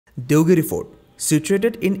Devgiri Fort,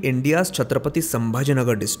 situated in India's Chhatrapati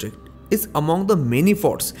Sambhajinagar district, is among the many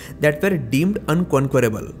forts that were deemed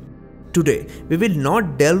unconquerable. Today, we will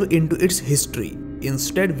not delve into its history.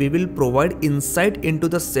 Instead, we will provide insight into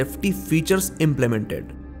the safety features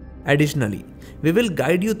implemented. Additionally, we will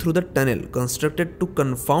guide you through the tunnel constructed to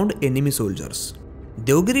confound enemy soldiers.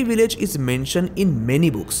 Devgiri village is mentioned in many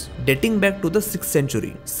books dating back to the 6th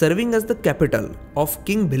century, serving as the capital of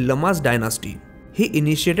King Bhillama's dynasty. He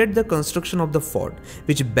initiated the construction of the fort,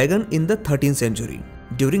 which began in the 13th century.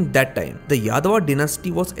 During that time, the Yadava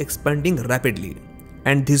dynasty was expanding rapidly,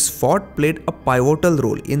 and this fort played a pivotal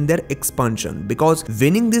role in their expansion because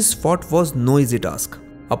winning this fort was no easy task.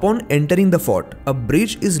 Upon entering the fort, a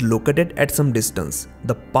bridge is located at some distance.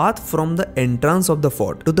 The path from the entrance of the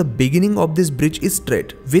fort to the beginning of this bridge is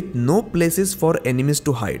straight, with no places for enemies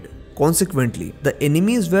to hide. Consequently, the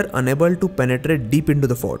enemies were unable to penetrate deep into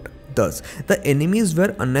the fort. Thus, the enemies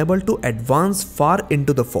were unable to advance far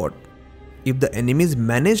into the fort. If the enemies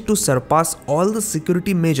managed to surpass all the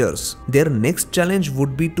security measures, their next challenge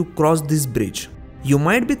would be to cross this bridge. You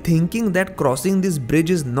might be thinking that crossing this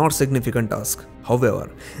bridge is not a significant task. However,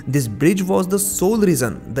 this bridge was the sole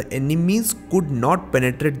reason the enemies could not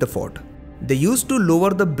penetrate the fort. They used to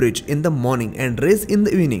lower the bridge in the morning and raise in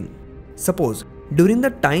the evening. Suppose, during the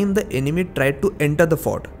time the enemy tried to enter the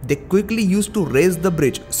fort, they quickly used to raise the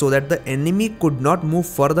bridge so that the enemy could not move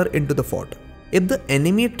further into the fort. If the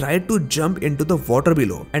enemy tried to jump into the water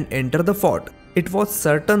below and enter the fort, it was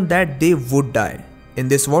certain that they would die. In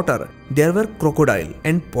this water, there were crocodile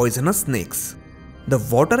and poisonous snakes. The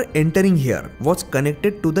water entering here was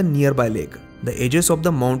connected to the nearby lake. The edges of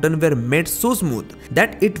the mountain were made so smooth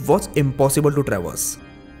that it was impossible to traverse.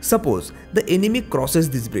 Suppose the enemy crosses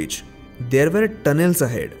this bridge. There were tunnels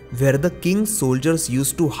ahead where the king's soldiers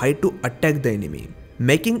used to hide to attack the enemy,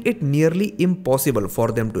 making it nearly impossible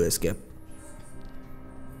for them to escape.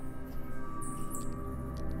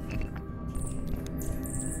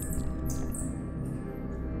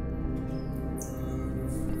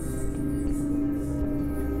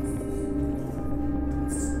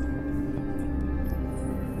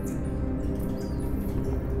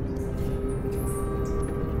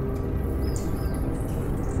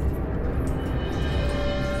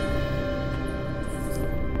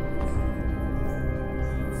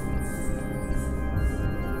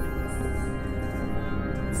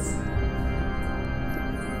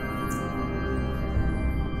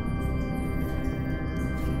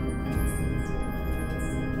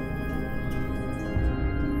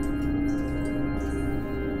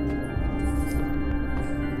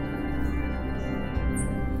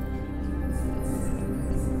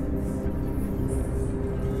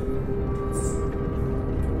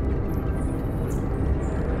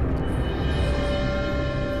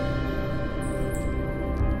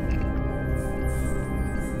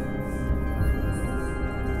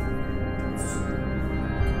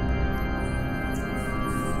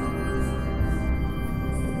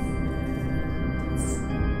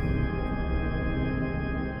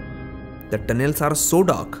 The tunnels are so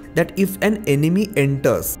dark that if an enemy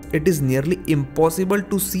enters, it is nearly impossible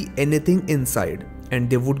to see anything inside, and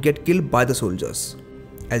they would get killed by the soldiers.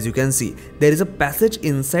 As you can see, there is a passage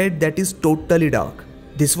inside that is totally dark.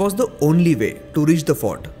 This was the only way to reach the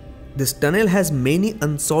fort. This tunnel has many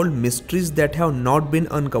unsolved mysteries that have not been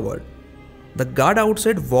uncovered. The guard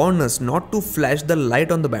outside warned us not to flash the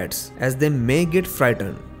light on the bats as they may get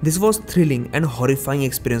frightened. This was thrilling and horrifying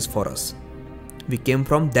experience for us. We came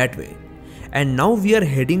from that way, and now we are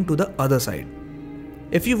heading to the other side.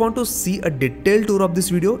 If you want to see a detailed tour of this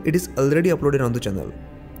video, it is already uploaded on the channel.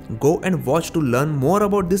 Go and watch to learn more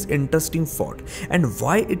about this interesting fort and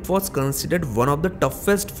why it was considered one of the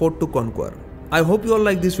toughest fort to conquer. I hope you all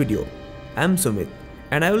like this video. I am Sumit,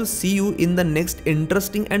 and I will see you in the next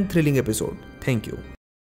interesting and thrilling episode. Thank you.